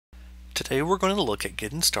Today we're going to look at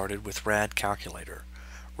getting started with RadCalculator.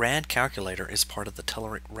 RadCalculator is part of the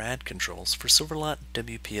Telerik RAD controls for Silverlight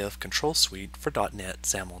WPF control suite for .NET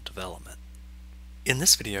XAML development. In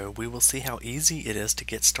this video we will see how easy it is to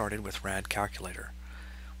get started with RadCalculator.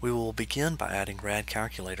 We will begin by adding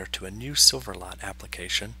RadCalculator to a new Silverlight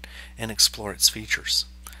application and explore its features.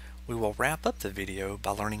 We will wrap up the video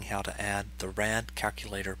by learning how to add the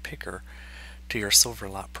RadCalculatorPicker to your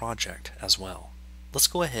Silverlight project as well. Let's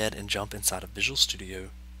go ahead and jump inside of Visual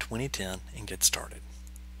Studio 2010 and get started.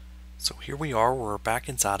 So here we are, we're back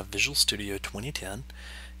inside of Visual Studio 2010,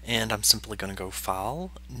 and I'm simply going to go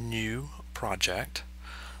File, New, Project.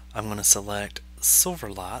 I'm going to select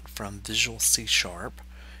Silverlight from Visual C#,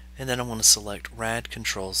 and then I'm going to select Rad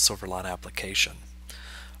Controls Silverlight Application.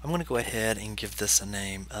 I'm going to go ahead and give this a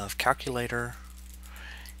name of Calculator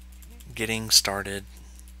Getting Started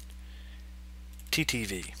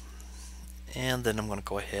TTV. And then I'm going to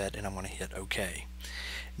go ahead and I'm going to hit OK.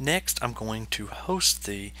 Next, I'm going to host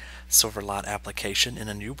the Silverlight application in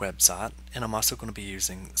a new website, and I'm also going to be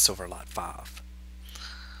using Silverlight 5.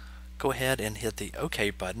 Go ahead and hit the OK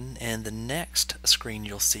button, and the next screen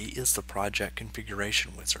you'll see is the project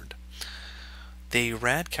configuration wizard. The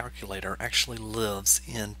RadCalculator actually lives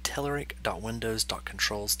in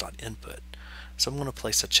Telerik.windows.controls.input, so I'm going to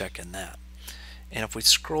place a check in that. And if we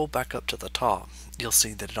scroll back up to the top, you'll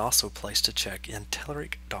see that it also placed a check in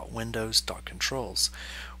Telerik.windows.controls,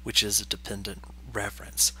 which is a dependent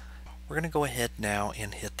reference. We're going to go ahead now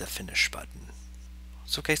and hit the Finish button.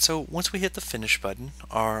 So once we hit the Finish button,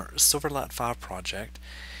 our Silverlight 5 project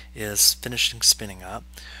is finishing spinning up.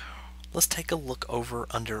 Let's take a look over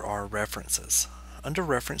under our references. Under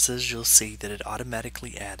References, you'll see that it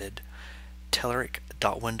automatically added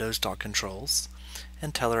Telerik.windows.controls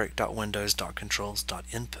and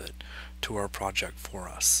Telerik.windows.controls.input to our project for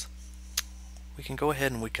us. We can go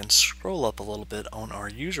ahead and we can scroll up a little bit on our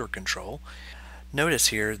user control. Notice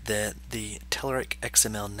here that the Telerik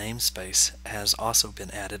XML namespace has also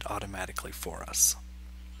been added automatically for us.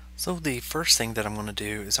 So the first thing that I'm going to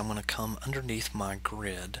do is I'm going to come underneath my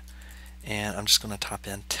grid, and I'm just going to type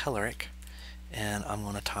in Telerik, and I'm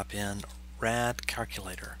going to type in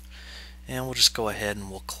RadCalculator, and we'll just go ahead and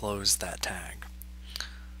we'll close that tag.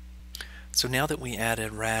 So now that we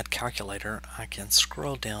added RadCalculator, I can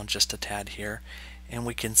scroll down just a tad here, and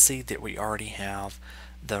we can see that we already have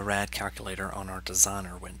the RadCalculator on our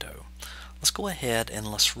designer window. Let's go ahead and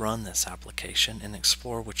let's run this application and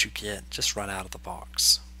explore what you get just right out of the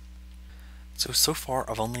box. So far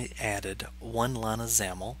I've only added one line of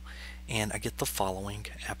XAML, and I get the following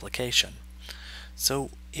application.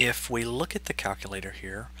 So if we look at the calculator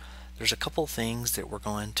here, there's a couple things that we're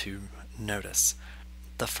going to notice.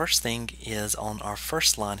 The first thing is on our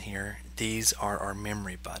first line here, these are our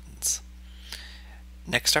memory buttons.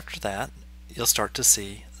 Next after that, you'll start to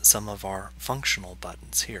see some of our functional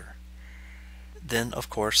buttons here. Then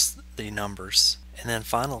of course the numbers, and then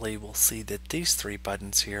finally we'll see that these three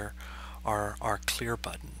buttons here are our clear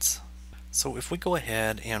buttons. So if we go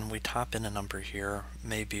ahead and we type in a number here,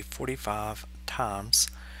 maybe 45 times,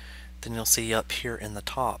 then you'll see up here in the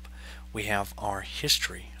top we have our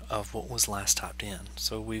history of what was last typed in.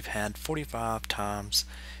 So we've had 45 times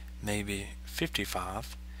maybe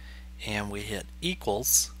 55, and we hit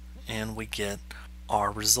equals and we get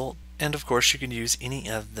our result. And of course you can use any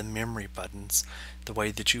of the memory buttons the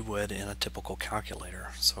way that you would in a typical calculator.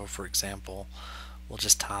 So for example, we'll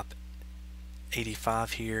just type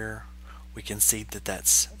 85 here. We can see that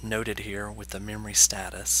that's noted here with the memory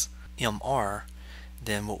status MR.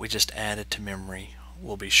 Then what we just added to memory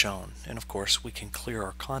will be shown, and of course we can clear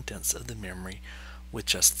our contents of the memory with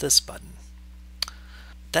just this button.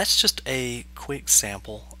 That's just a quick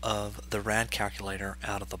sample of the RadCalculator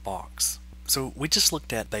out of the box. So we just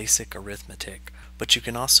looked at basic arithmetic, but you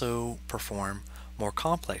can also perform more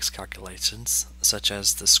complex calculations such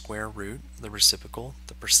as the square root, the reciprocal,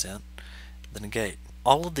 the percent, the negate.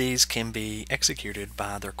 All of these can be executed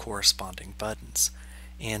by their corresponding buttons.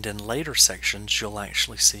 And in later sections you'll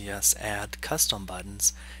actually see us add custom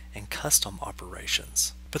buttons and custom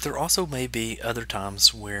operations. But there also may be other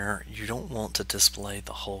times where you don't want to display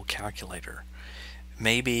the whole calculator.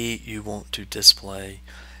 Maybe you want to display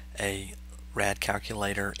a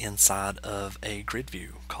RadCalculator inside of a grid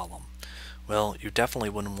view column. Well, you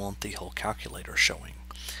definitely wouldn't want the whole calculator showing.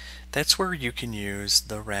 That's where you can use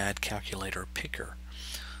the RadCalculatorPicker.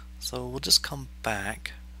 So we'll just come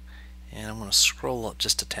back, and I'm going to scroll up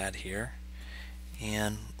just a tad here,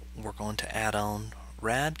 and we're going to add on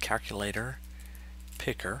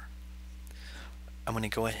RadCalculatorPicker. I'm going to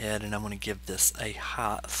go ahead and I'm going to give this a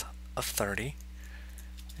height of 30,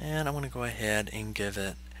 and I'm going to go ahead and give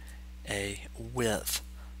it a width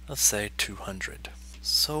of say 200.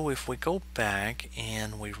 So if we go back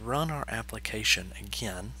and we run our application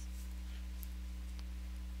again,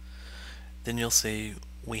 then you'll see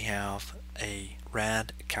we have a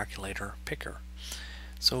RadCalculatorPicker.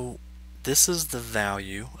 So this is the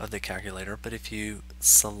value of the calculator, but if you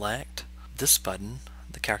select this button,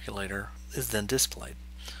 the calculator is then displayed.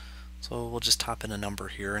 So we'll just type in a number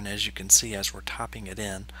here, and as you can see, as we're typing it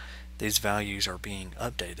in, these values are being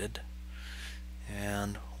updated.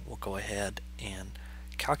 And we'll go ahead and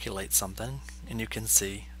calculate something, and you can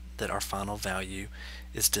see that our final value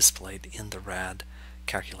is displayed in the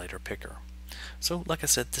RadCalculatorPicker. So like I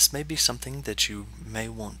said, this may be something that you may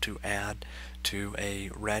want to add to a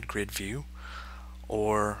RadGrid view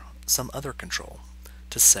or some other control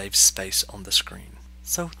to save space on the screen.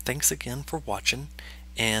 So thanks again for watching,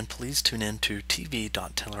 and please tune in to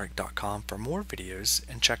tv.telerik.com for more videos,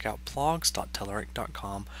 and check out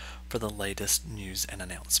blogs.telerik.com for the latest news and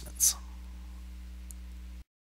announcements.